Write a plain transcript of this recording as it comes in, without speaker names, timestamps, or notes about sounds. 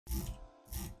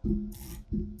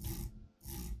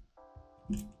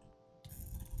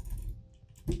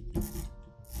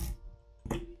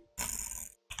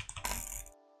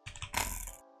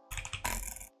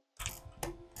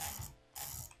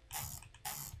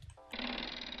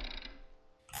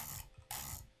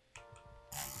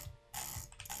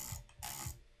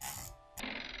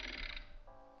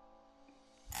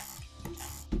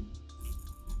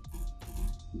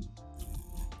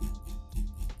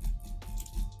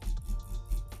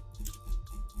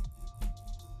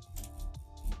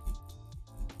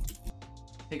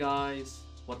Hey guys,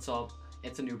 what's up?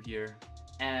 It's a noob here,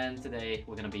 and today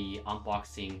we're gonna be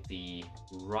unboxing the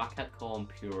Roccat Kone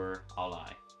Pure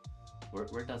Ally. Where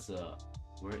is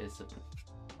it?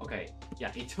 Okay,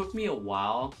 yeah, it took me a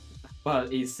while,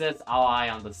 but it says Ally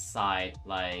on the side,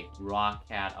 like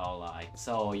Roccat Ally.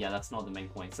 So yeah, that's not the main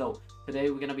point. So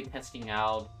today we're gonna be testing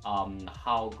out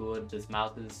how good this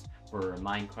mouse is for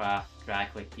Minecraft,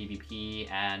 drag click PvP,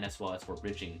 and as well as for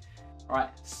bridging.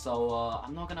 Alright, so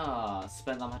I'm not gonna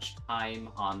spend that much time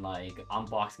on like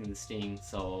unboxing this thing,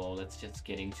 so let's just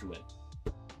get into it.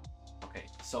 Okay,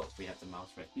 so we have the mouse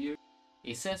right here.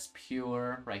 It says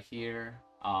pure right here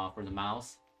for the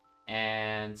mouse,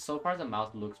 and so far the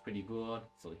mouse looks pretty good.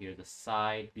 So here's the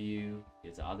side view,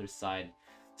 here's the other side.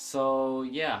 So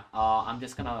yeah, I'm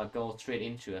just gonna go straight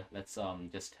into it. Let's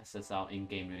just test this out in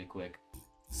game really quick.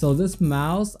 So this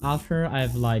mouse, after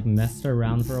I've like messed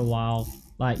around for a while,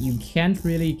 like you can't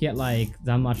really get like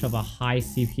that much of a high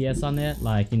CPS on it.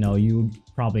 Like, you know, you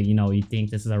probably, you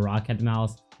think this is a Roccat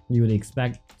mouse, you would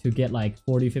expect to get like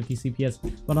 40-50 CPS,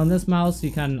 but on this mouse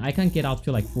I can get up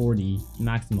to like 40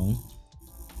 maximum.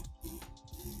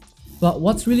 But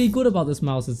what's really good about this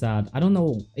mouse is that, I don't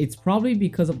know, it's probably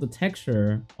because of the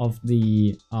texture of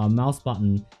the mouse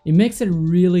button. It makes it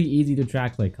really easy to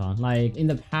drag click on. Like in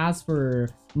the past for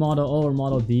Model O or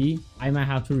Model D, I might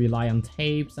have to rely on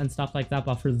tapes and stuff like that.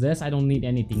 But for this, I don't need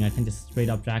anything. I can just straight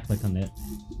up drag click on it.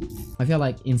 I feel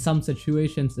like in some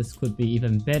situations, this could be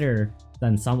even better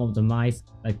than some of the mice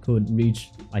that could reach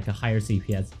like a higher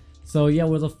CPS. So yeah,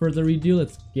 without further ado,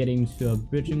 let's get into a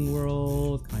bridging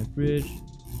world. Can I bridge?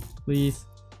 Please.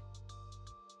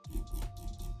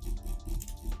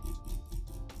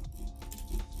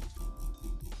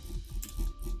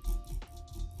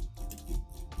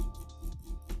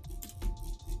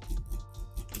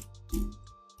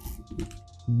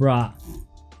 Bruh.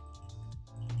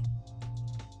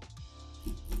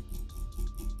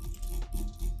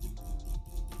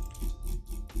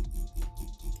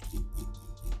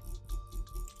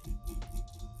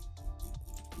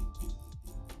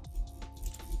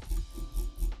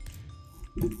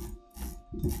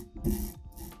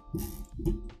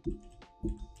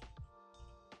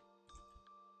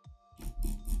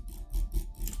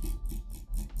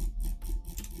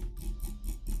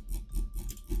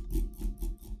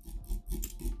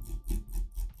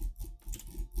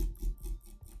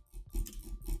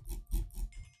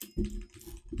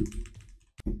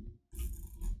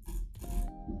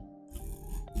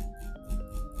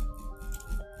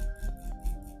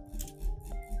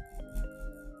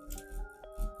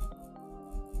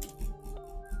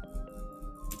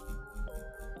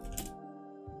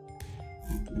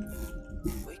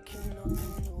 Waking up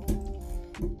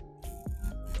anew,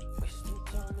 wasting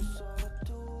time is all I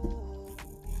do.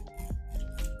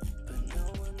 But now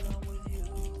when I'm with you,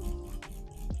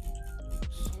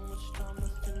 so much time,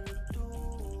 nothing to do.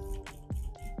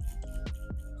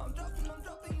 I'm dropping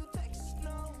you texts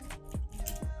now.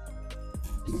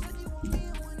 You said you want me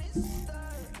when it's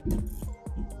time.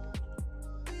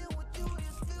 Being with you,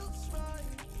 it feels right.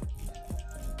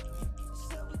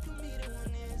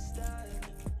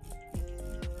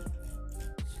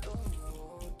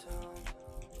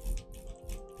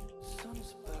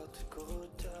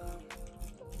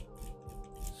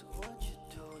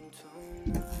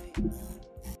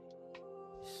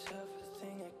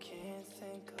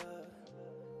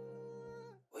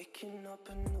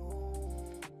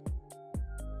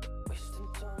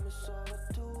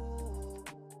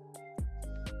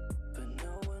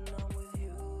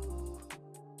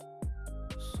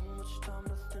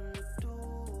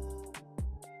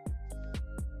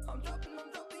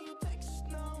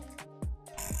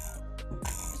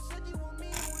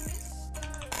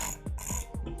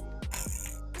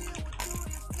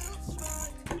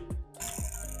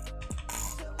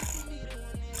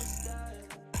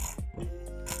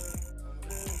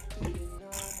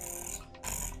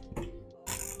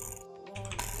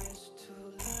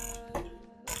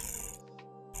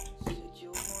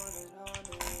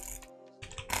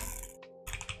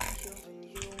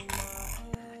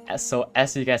 so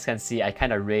as you guys can see, I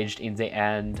kind of raged in the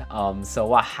end. So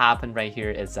what happened right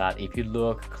here is that if you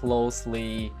look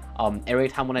closely, every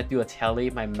time when I do a tele,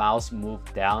 my mouse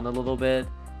moved down a little bit.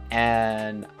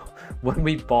 And when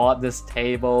we bought this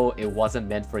table, it wasn't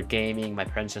meant for gaming. My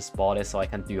parents just bought it so I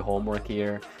can do homework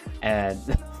here. And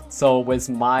so with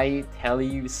my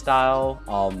tele style,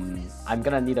 I'm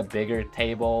gonna need a bigger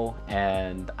table.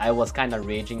 And I was kind of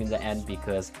raging in the end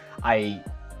because I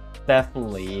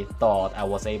definitely thought I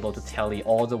was able to tele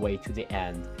all the way to the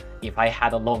end if I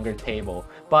had a longer table.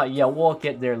 But yeah, we'll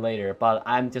get there later. But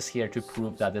I'm just here to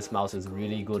prove that this mouse is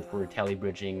really good for tele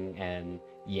bridging. And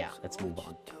yeah, let's move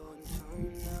on.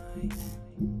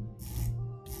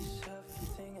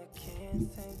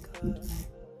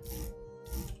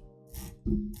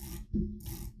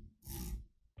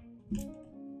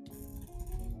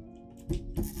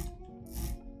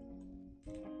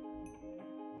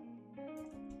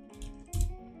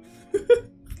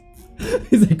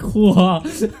 He's like, wow.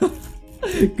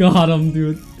 Got him,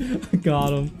 dude.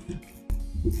 Got him.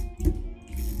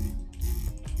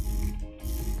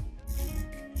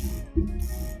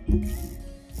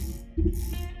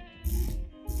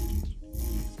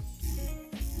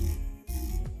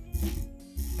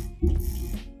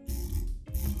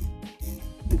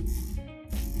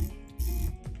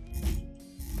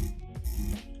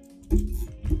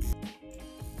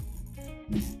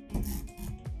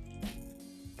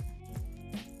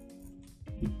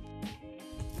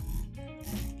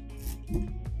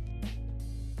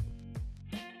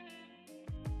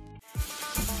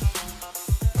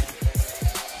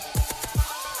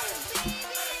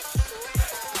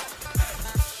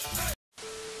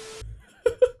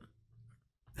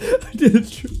 I did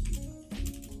it true.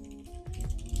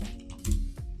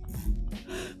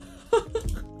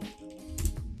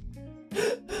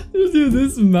 Dude,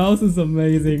 this mouse is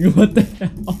amazing. What the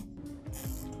hell?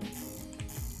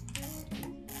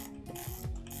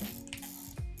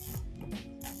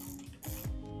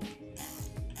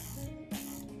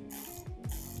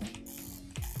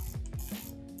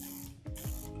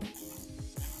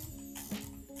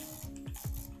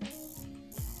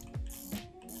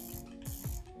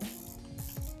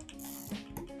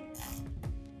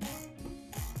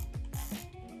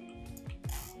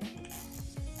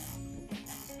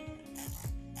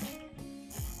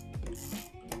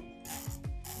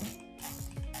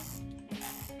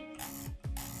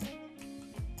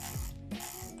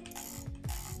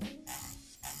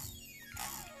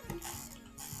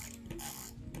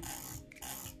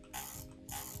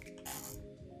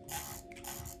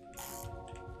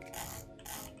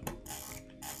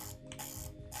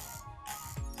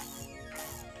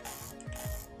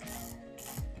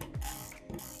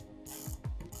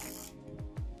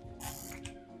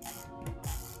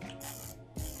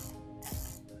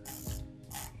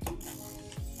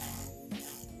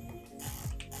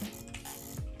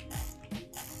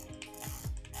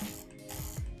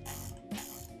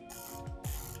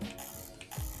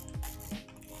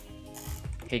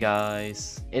 Hey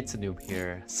guys, it's a noob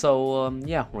here. So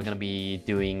yeah, we're gonna be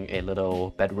doing a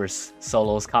little Bedwars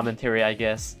solos commentary, I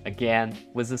guess, again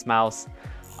with this mouse.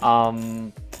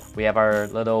 We have our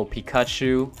little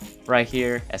Pikachu right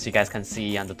here, as you guys can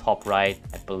see on the top right.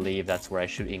 I believe that's where I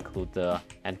should include the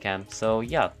end cam. So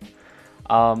yeah,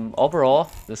 overall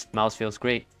this mouse feels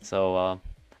great. So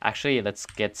actually, let's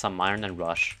get some Iron and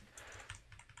Rush.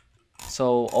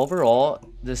 So overall,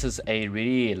 this is a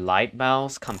really light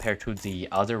mouse compared to the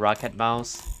other Roccat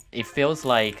mouse. It feels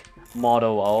like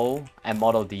Model O and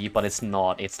Model D, but it's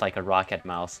not. It's like a Roccat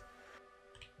mouse.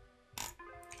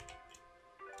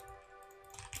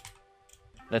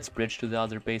 Let's bridge to the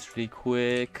other base really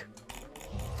quick.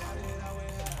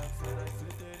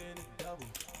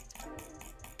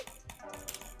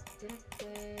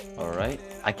 Alright,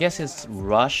 I guess he's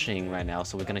rushing right now,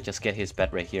 so we're gonna just get his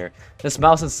bed right here. This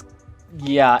mouse is...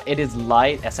 yeah, it is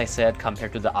light, as I said,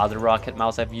 compared to the other Roccat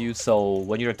mouse I've used. So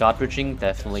when you're god bridging,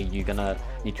 definitely you're gonna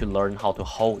need to learn how to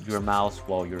hold your mouse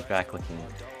while you're drag clicking.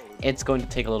 It's going to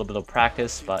take a little bit of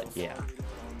practice, but yeah.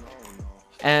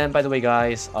 And by the way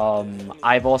guys,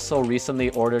 I've also recently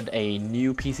ordered a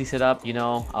new PC setup, you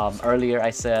know. Earlier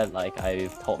I said like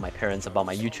I've told my parents about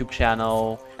my YouTube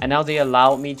channel, and now they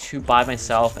allowed me to buy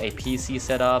myself a PC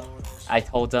setup. I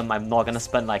told them I'm not gonna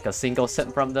spend like a single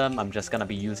cent from them. I'm just gonna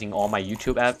be using all my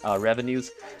YouTube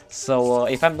revenues. So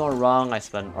if I'm not wrong, I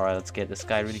spent... alright, let's get this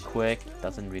guy really quick.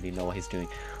 Doesn't really know what he's doing.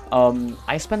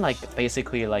 I spent like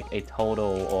basically like a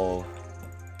total of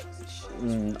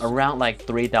around like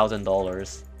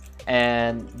 $3,000,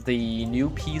 and the new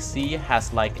PC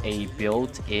has like a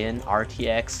built-in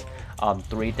RTX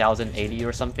 3080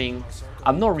 or something.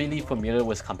 I'm not really familiar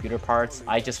with computer parts.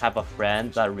 I just have a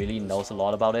friend that really knows a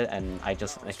lot about it, and he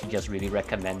just really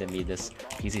recommended me this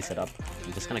PC setup.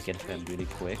 I'm just gonna get to him really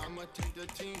quick.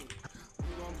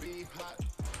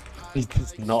 He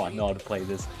does not know how to play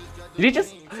this. Did he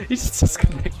just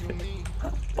disconnected?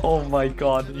 Oh my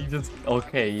god, he just...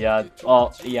 Okay, yeah.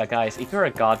 Oh, yeah, guys, if you're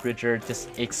a God Bridger,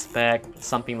 just expect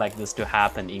something like this to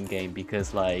happen in-game,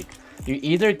 because, like, you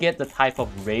either get the type of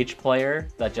rage player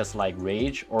that just, like,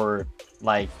 rage, or,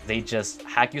 like, they just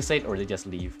hack you state, or they just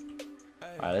leave.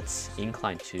 Alright, let's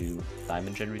incline to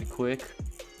Diamond Gen really quick.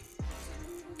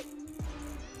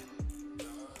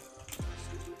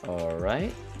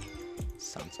 Alright.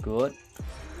 Sounds good.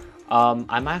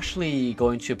 I'm actually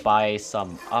going to buy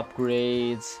some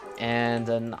upgrades, and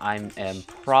then I am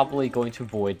probably going to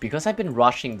Void, because I've been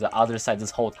rushing the other side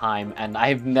this whole time, and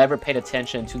I've never paid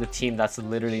attention to the team that's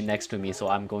literally next to me, so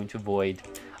I'm going to Void.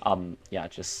 Yeah,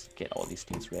 just get all these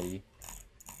dudes ready.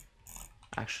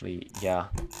 Actually, yeah.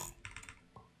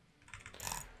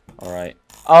 Alright.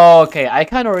 Oh, okay, I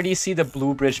can already see the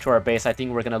blue bridge to our base. I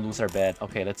think we're gonna lose our bed.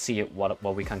 Okay, let's see what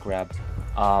we can grab.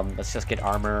 Let's just get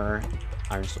armor.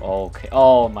 Oh, okay.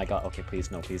 Oh my god. Okay,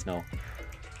 please no, please no.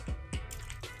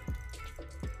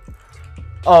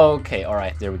 Okay,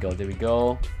 alright, there we go, there we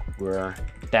go. We're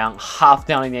down, half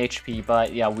down in HP,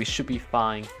 but yeah, we should be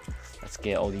fine. Let's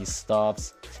get all these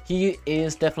stuffs. He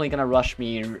is definitely gonna rush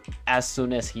me as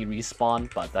soon as he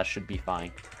respawns, but that should be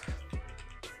fine.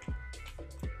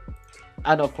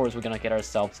 And of course, we're gonna get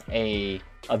ourselves a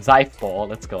Zyph ball.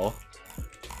 Let's go.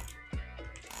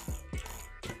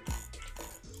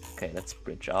 Okay, let's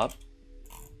bridge up.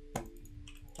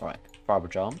 Alright, farther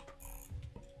jump.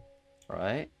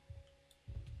 Alright.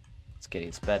 Let's get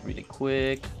his bed really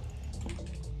quick.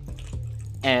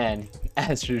 And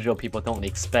as usual, people don't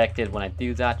expect it when I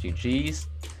do that. GG's.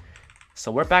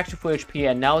 So we're back to full HP,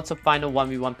 and now it's a final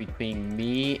 1v1 between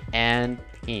me and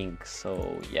Pink.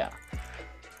 So yeah.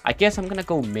 I guess I'm gonna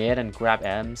go mid and grab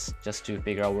Ems just to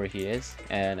figure out where he is.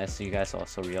 And as you guys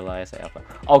also realize, I have a...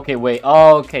 Okay, wait.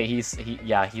 Oh, okay, he's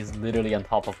literally on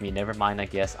top of me. Never mind, I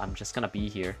guess. I'm just gonna be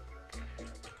here.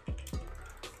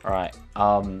 Alright.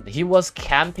 He was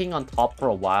camping on top for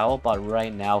a while, but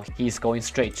right now he's going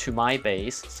straight to my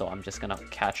base. So I'm just gonna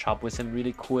catch up with him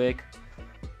really quick.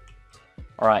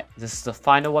 Alright, this is the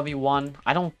final 1v1.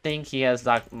 I don't think he has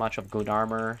that much of good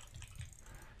armor.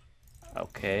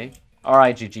 Okay.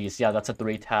 Alright, GG's. Yeah, that's a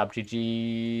 3 tab.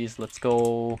 GG's. Let's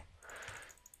go.